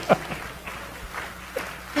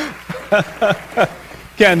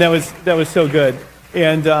 Ken, that was so good.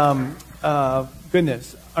 And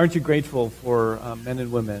goodness, aren't you grateful for men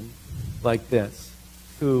and women like this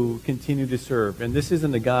who continue to serve? And this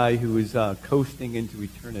isn't a guy who is coasting into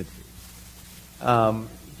eternity.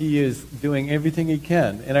 He is doing everything he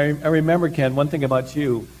can. And I remember, Ken, one thing about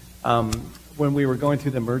you, when we were going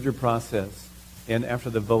through the merger process, and after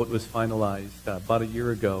the vote was finalized about a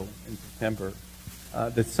year ago in September,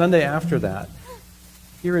 the Sunday after that,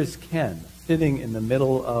 here is Ken sitting in the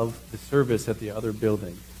middle of the service at the other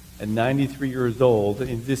building, and 93 years old,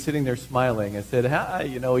 and just sitting there smiling. I said, hi,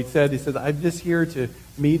 he said, I'm just here to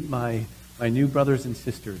meet my new brothers and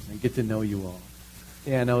sisters and get to know you all.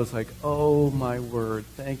 And I was like, oh my word,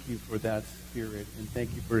 thank you for that spirit, and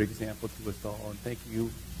thank you for an example to us all, and thank you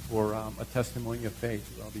for a testimony of faith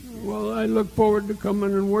through all these years. Well, I look forward to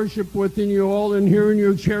coming and worship with you all and hearing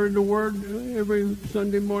you share the word every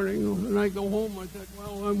Sunday morning. And I go home, I said,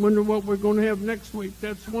 well, I wonder what we're going to have next week.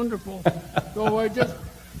 That's wonderful. So I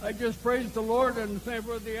just praise the Lord and thank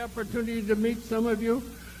for the opportunity to meet some of you.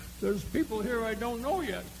 There's people here I don't know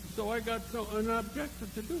yet, so I got an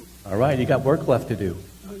objective to do. All right, you got work left to do.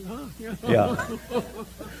 Yeah.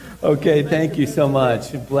 Okay, thank you so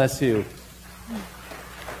much. Bless you.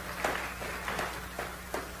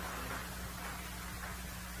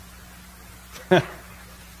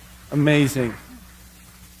 Amazing.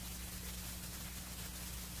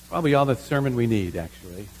 Probably all the sermon we need,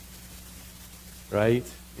 actually. Right?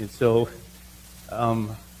 And so,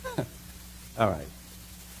 all right.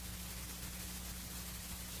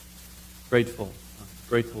 Grateful.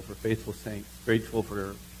 Grateful for faithful saints. Grateful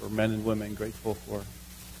for men and women. Grateful for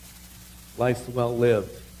lives well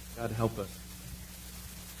lived. God help us.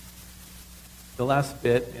 The last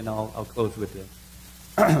bit, and I'll close with this,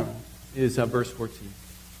 is verse 14.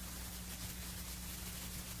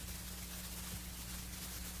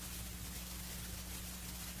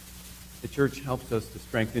 The church helps us to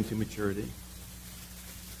strengthen to maturity.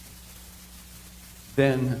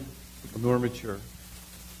 Then, when we're mature,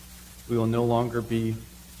 we will no longer be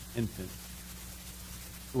infants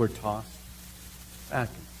who are tossed back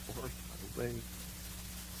and forth by the waves,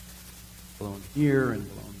 blown here and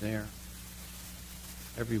blown there,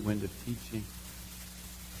 every wind of teaching.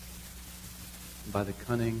 and by the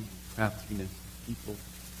cunning craftiness of people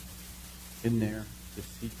in their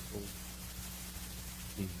deceitful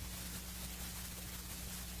schemes.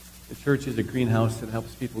 The church is a greenhouse that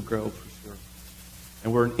helps people grow, for sure.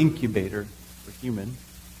 And we're an incubator for humans,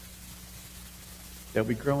 that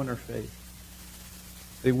we grow in our faith.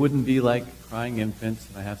 They wouldn't be like crying infants,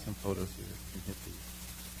 and I have some photos here. You can hit these.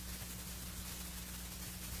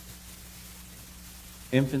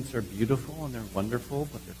 Infants are beautiful and they're wonderful,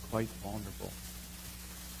 but they're quite vulnerable.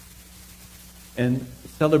 And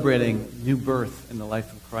celebrating new birth in the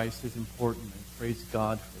life of Christ is important, and praise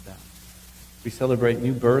God for that. We celebrate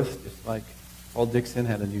new birth just like Paul Dixon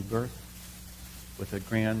had a new birth with a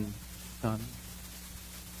grandson.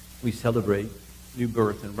 We celebrate new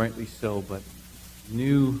birth, and rightly so, but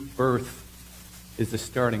new birth is the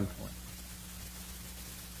starting point.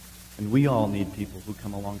 And we all need people who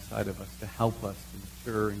come alongside of us to help us to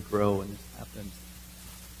mature and grow, and this happens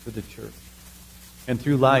to the church. And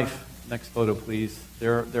through life, next photo please,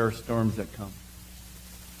 there are storms that come.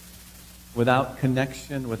 Without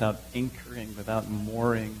connection, without anchoring, without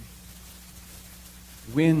mooring,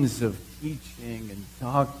 winds of teaching and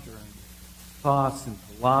doctrine, thoughts and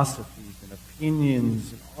philosophies and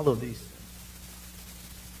opinions and all of these things,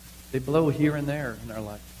 they blow here and there in our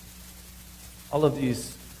life. All of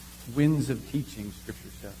these winds of teaching,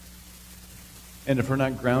 Scripture says. And if we're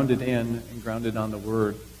not grounded in and grounded on the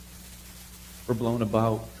Word, we're blown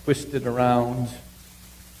about, twisted around,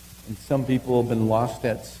 and some people have been lost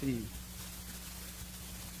at sea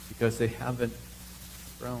because they haven't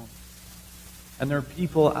grown. And there are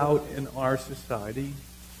people out in our society,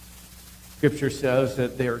 Scripture says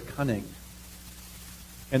that they are cunning.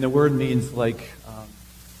 And the word means like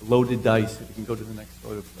loaded dice. If you can go to the next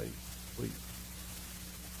photo, please.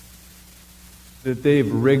 That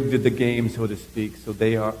they've rigged the game, so to speak, so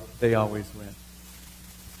they always win.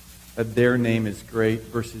 That their name is great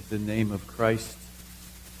versus the name of Christ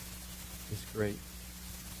is great.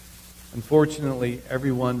 Unfortunately,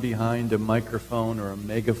 everyone behind a microphone or a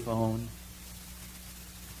megaphone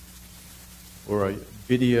or a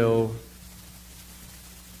video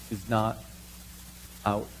is not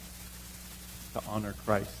out to honor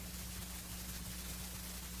Christ.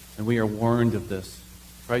 And we are warned of this.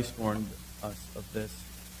 Christ warned us of this,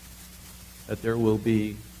 that there will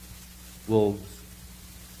be wolves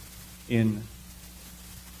in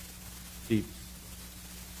sheep's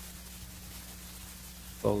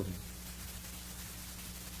clothing.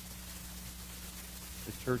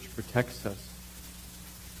 The church protects us,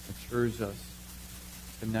 matures us,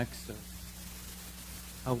 connects us,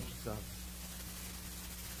 helps us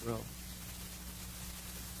grow.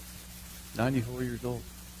 94 years old.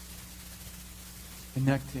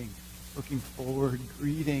 Connecting, looking forward,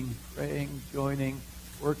 greeting, praying, joining,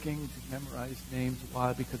 working to memorize names.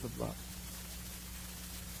 Why? Because of love.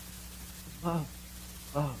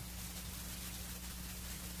 Love.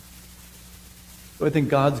 So I think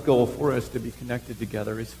God's goal for us to be connected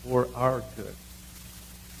together is for our good,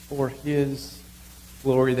 for His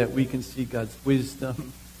glory, that we can see God's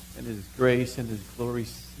wisdom and His grace and His glory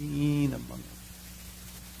seen among us.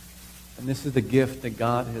 And this is the gift that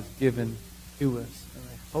God has given to us. And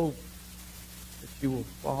I hope that you will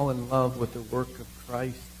fall in love with the work of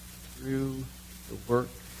Christ through the work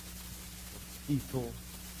of people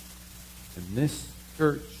in this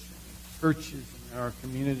church, and churches in our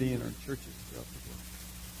community, and our churches throughout the world.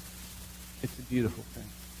 It's a beautiful thing.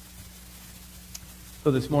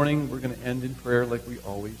 So this morning, we're going to end in prayer like we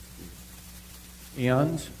always do.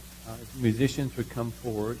 And musicians would come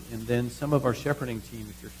forward, and then some of our shepherding team,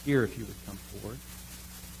 if you're here, if you would come forward.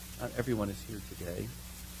 Not everyone is here today.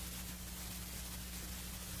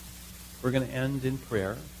 We're going to end in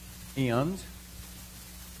prayer. And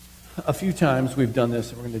a few times we've done this,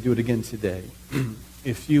 and we're going to do it again today.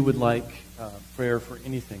 If you would like prayer for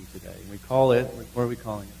anything today, we call it, what are we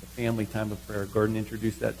calling it? The family time of prayer. Gordon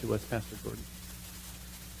introduced that to us, Pastor Gordon.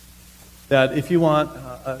 That if you want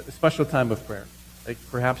a special time of prayer, like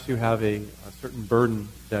perhaps you have a certain burden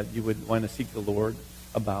that you would want to seek the Lord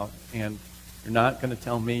about, and you're not going to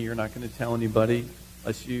tell me, you're not going to tell anybody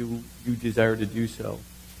unless you desire to do so,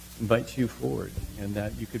 invite you forward, and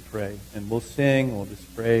that you could pray. And we'll sing, we'll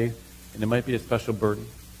just pray, and it might be a special burden.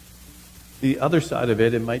 The other side of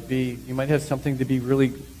it, it might be, you might have something to be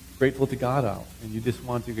really grateful to God out, and you just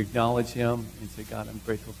want to acknowledge Him and say, God, I'm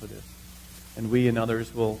grateful for this. And we and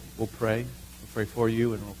others will pray. We'll pray for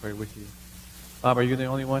you, and we'll pray with you. Bob, are you the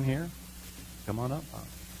only one here? Come on up, Bob.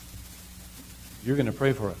 You're going to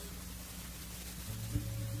pray for us.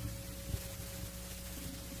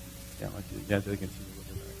 Yeah, they can see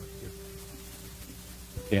you.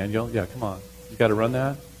 Daniel, yeah, come on. You got to run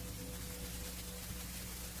that?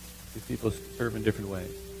 These people serve in different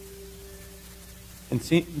ways. And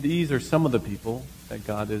see, these are some of the people that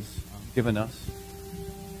God has given us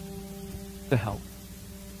to help.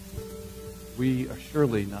 We are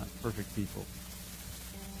surely not perfect people.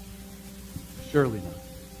 Surely not.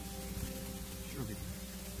 Surely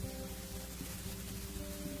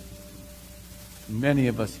not. Many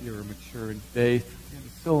of us here are mature in faith. And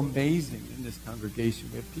it's so amazing in this congregation.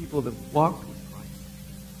 We have people that walked with Christ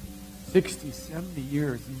 60, 70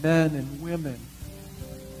 years, men and women.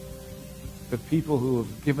 The people who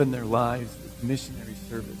have given their lives with missionary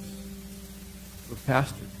service, who have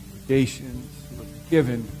pastored congregations, who have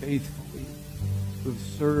given faithfully, who have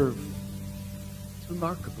served. It's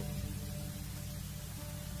remarkable.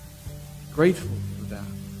 Grateful for that.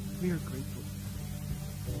 We are grateful.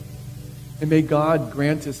 And may God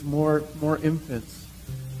grant us more infants,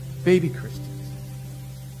 baby Christians.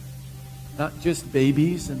 Not just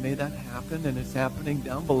babies, and may that happen, and it's happening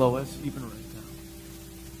down below us even right now.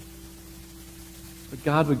 But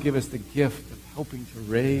God would give us the gift of helping to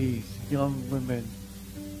raise young women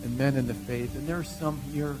and men in the faith. And there are some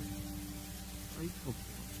here grateful for.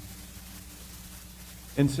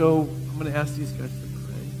 And so I'm going to ask these guys to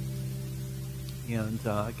pray. And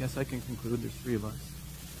I guess I can conclude. There's three of us.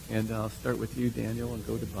 And I'll start with you, Daniel, and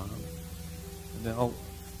go to Bob. And then I'll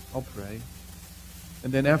pray.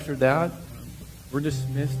 And then after that, we're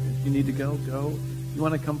dismissed. If you need to go, go. If you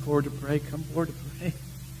want to come forward to pray, come forward to pray.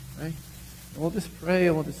 Right? And we'll just pray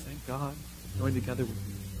and we'll just thank God. Join together with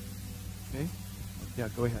you. Okay? Yeah,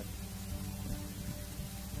 go ahead.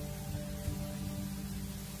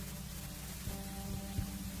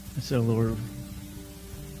 So, Lord,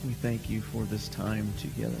 we thank you for this time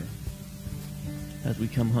together as we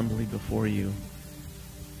come humbly before you,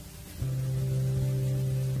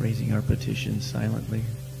 raising our petitions silently,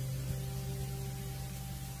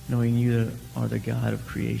 knowing you are the God of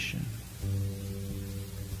creation,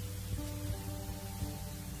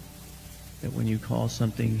 that when you call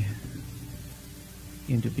something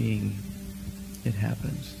into being, it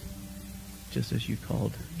happens, just as you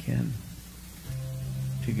called Ken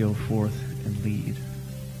to go forth and lead,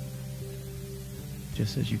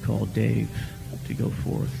 just as you called Dave to go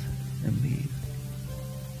forth and lead,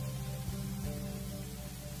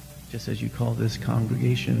 just as you call this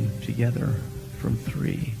congregation together from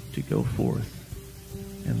 3 to go forth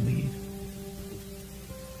and lead.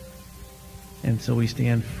 And so we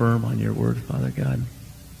stand firm on your word, Father God,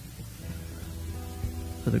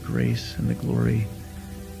 for the grace and the glory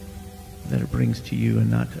that it brings to you and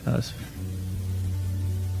not to us,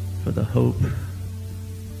 for the hope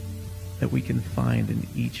that we can find in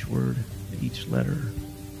each word, each letter,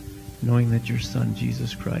 knowing that your Son,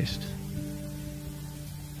 Jesus Christ,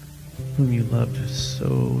 whom you loved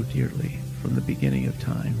so dearly from the beginning of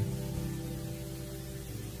time,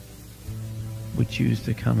 would choose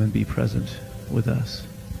to come and be present with us,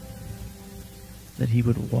 that he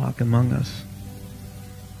would walk among us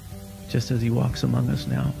just as he walks among us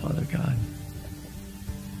now, Father God,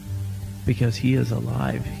 because he is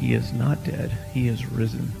alive. He is not dead. He is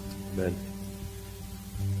risen. Amen.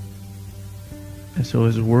 And so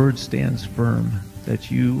his word stands firm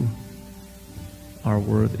that you are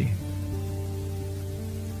worthy,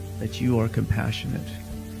 that you are compassionate,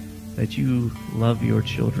 that you love your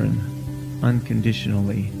children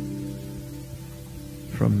unconditionally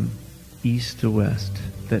from east to west,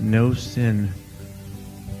 that no sin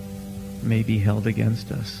may be held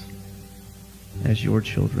against us as your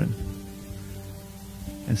children.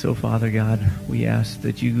 And so, Father God, we ask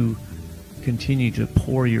that you continue to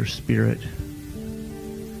pour your Spirit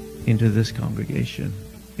into this congregation,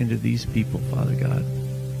 into these people, Father God,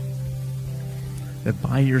 that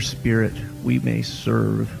by your Spirit we may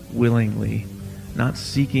serve willingly, not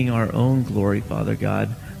seeking our own glory, Father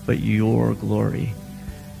God, but your glory,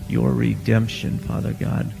 your redemption, Father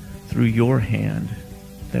God, through your hand,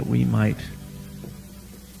 that we might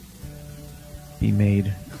be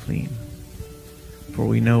made clean. For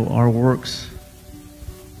we know our works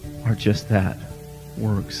are just that,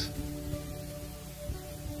 works.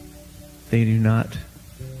 They do not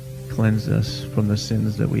cleanse us from the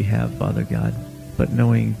sins that we have, Father God, but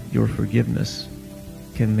knowing your forgiveness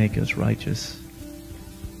can make us righteous.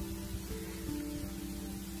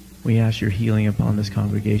 We ask your healing upon this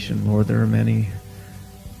congregation, Lord. There are many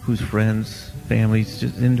whose friends, families,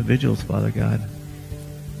 just individuals, Father God,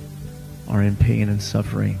 are in pain and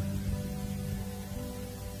suffering.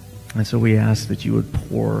 And so we ask that you would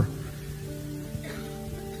pour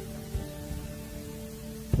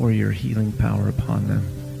your healing power upon them,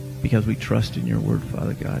 because we trust in your word,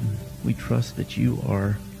 Father God. We trust that you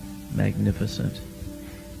are magnificent.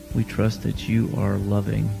 We trust that you are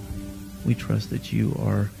loving We trust that you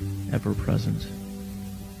are ever present.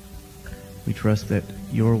 We trust that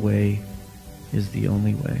your way is the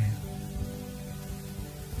only way.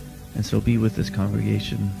 And so be with this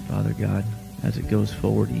congregation, Father God, as it goes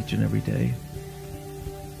forward each and every day.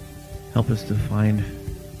 Help us to find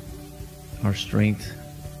our strength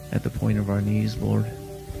at the point of our knees, Lord,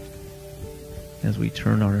 as we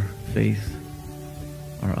turn our faith,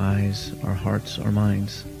 our eyes, our hearts, our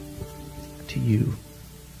minds to you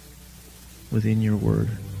within your word.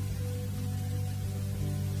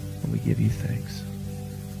 And we give you thanks.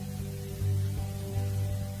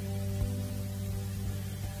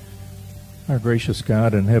 Our gracious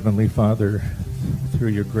God and Heavenly Father, through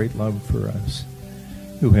your great love for us,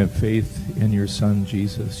 who have faith in your Son,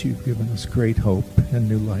 Jesus, you've given us great hope and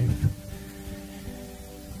new life.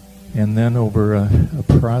 And then over a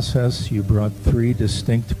process, you brought 3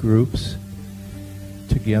 distinct groups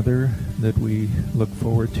together that we look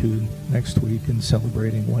forward to next week in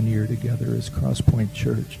celebrating 1 year together as Crosspoint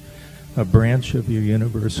Church, a branch of your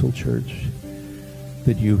universal church,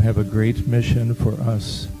 that you have a great mission for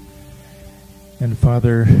us. And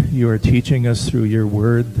Father, you are teaching us through your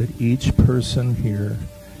word that each person here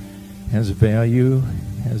has value,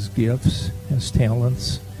 has gifts, has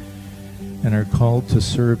talents, and are called to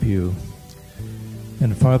serve you.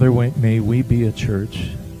 And Father, may we be a church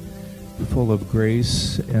full of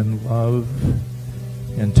grace and love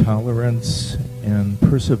and tolerance and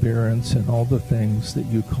perseverance and all the things that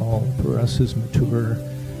you call for us as mature,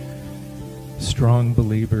 strong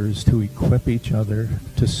believers to equip each other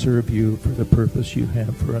to serve you for the purpose you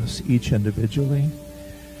have for us, each individually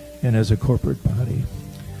and as a corporate body.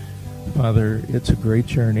 Father, it's a great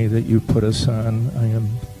journey that you put us on. I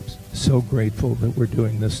am so grateful that we're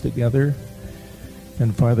doing this together.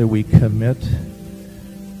 And Father, we commit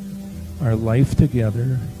our life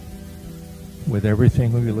together with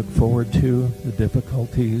everything we look forward to, the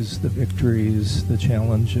difficulties, the victories, the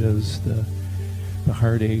challenges, the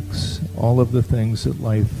heartaches, all of the things that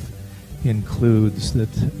life includes,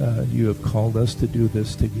 that you have called us to do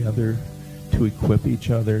this together, to equip each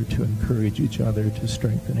other, to encourage each other, to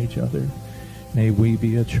strengthen each other. May we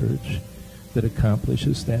be a church that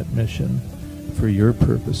accomplishes that mission for your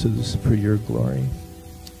purposes, for your glory.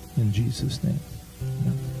 In Jesus' name.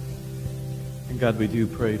 Amen. And God, we do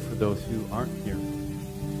pray for those who aren't here,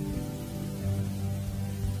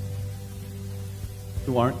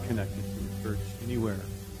 who aren't connected to a church anywhere.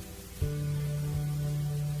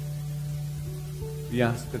 We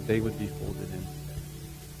ask that they would be folded in today,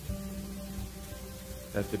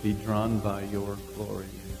 that to be drawn by your glory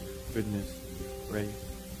and your goodness and your grace.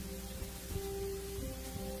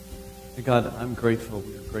 And God, I'm grateful,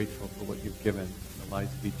 we are grateful for what you've given in the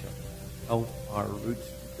lives of each other. Help our roots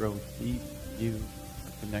to grow deep in you,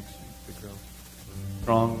 our connections to grow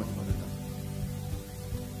strong with one another.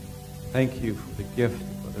 Thank you for the gift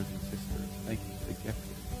of brothers and sisters. Thank you for the gift of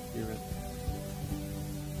the Spirit.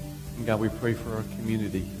 And God, we pray for our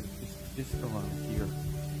community here, just around here,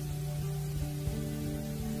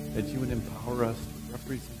 that you would empower us to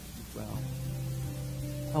represent you well.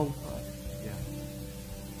 Help us, yeah.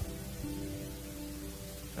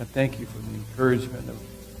 God, thank you for the encouragement of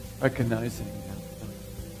recognizing that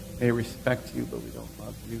we may respect you, but we don't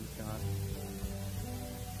love you, God.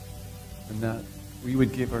 And that we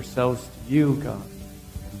would give ourselves to you, God,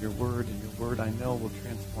 and your word I know will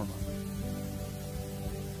transform us.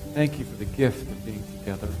 Thank you for the gift of being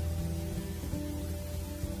together.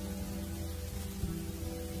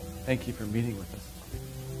 Thank you for meeting with us.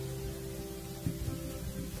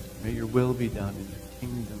 May your will be done in your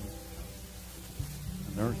kingdom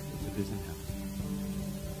on earth as it is in heaven.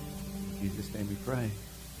 In Jesus' name we pray.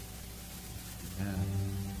 Amen.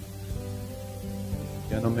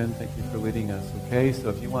 Gentlemen, thank you for leading us. Okay, so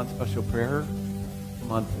if you want special prayer,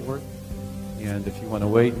 come on forward. And if you want to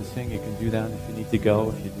wait and sing, you can do that. If you need to go,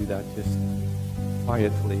 if you do that, just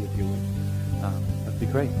quietly, if you would. That'd be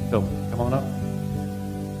great. So come on up.